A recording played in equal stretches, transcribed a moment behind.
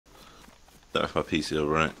Don't know if my PC will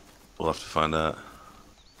run it. We'll have to find out.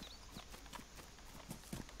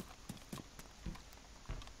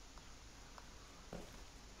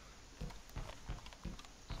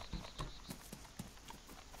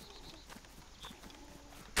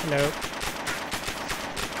 Hello.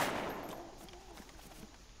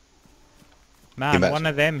 Man, one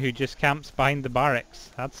of them who just camps behind the barracks.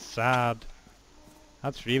 That's sad.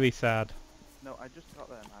 That's really sad. No, I just got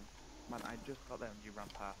there, man. Man, I just got there and you ran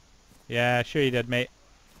past. Yeah, sure you did, mate.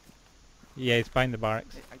 Yeah, he's behind the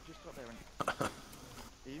barracks. I just got there and...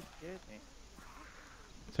 You scared me.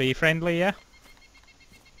 So you friendly, yeah?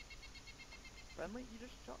 Friendly? You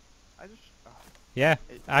just shot... I just... Yeah,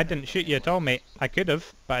 I didn't shoot you at all, mate. I could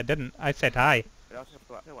have, but I didn't. I said hi. I'll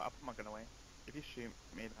put my gun away. If you shoot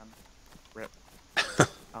me, then... Rip.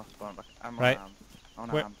 I'll spawn back. I'm right.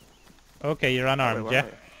 unarmed. Unarmed. Okay, you're unarmed, yeah?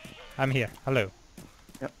 I'm here. Hello.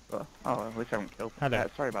 Yep. Oh, at least I haven't killed me. Hello.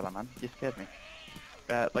 Sorry about that, man. You scared me.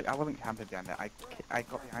 Like, I wasn't camping behind it. I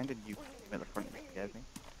got behind it and you came at the front and you scared me.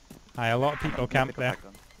 Aye, a lot of people camp there.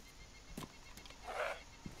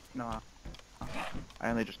 No, I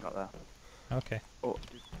only just got there. Okay. Oh,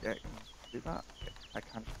 yeah, can you do that? I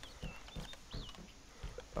can't.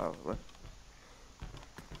 Oh, look.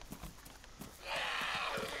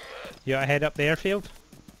 You got to head up the airfield?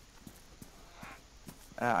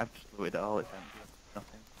 I've just looted it all, it's empty.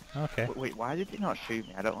 Nothing. Okay. Wait, why did you not shoot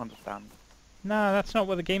me? I don't understand. No, that's not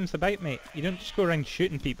what the game's about, mate. You don't just go around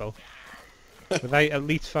shooting people without at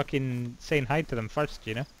least fucking saying hi to them first,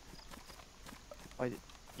 you know? Why,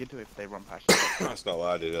 you do it if they run past you. That's not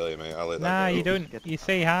what I did earlier, mate. I let that Nah, go. you don't. You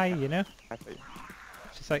say hi, you know? I thought you...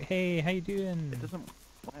 It's just like, hey, how you doing? It doesn't...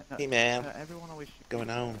 Hey, man. Everyone always shoots. Going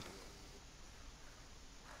on?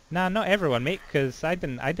 Nah, not everyone, mate, because I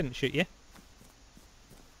didn't shoot you.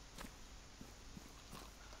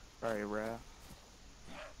 Very rare.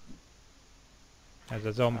 There's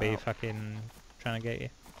a zombie Ow. fucking trying to get you.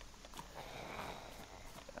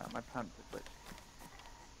 My pants are glitched.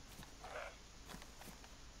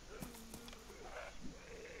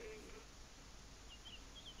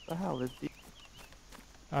 The hell is the...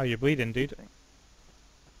 Oh, you're bleeding, dude.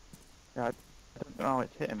 Yeah, I don't know how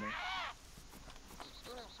it's hitting me.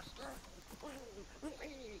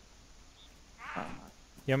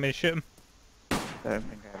 You want me to shoot him? I don't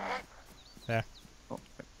think I have. There. Oh,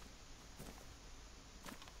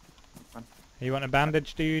 You want a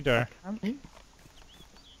bandage, dude, or can you?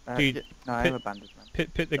 Dude, yeah, no, I have a bandage, man.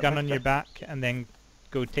 put the gun on your back and then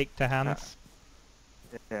go take to hands?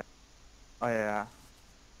 Yeah. Oh, yeah.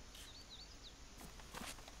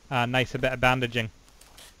 Ah, nice, a bit of bandaging.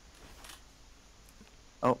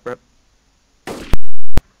 Oh, rip.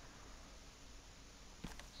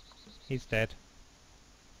 He's dead.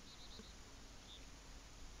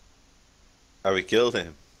 Have we killed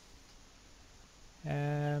him?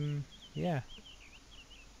 Yeah.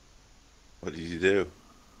 What did you do?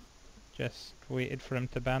 Just waited for him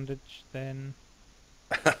to bandage, then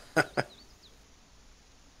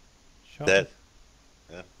shot Dead. him.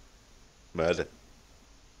 Yeah. Murder.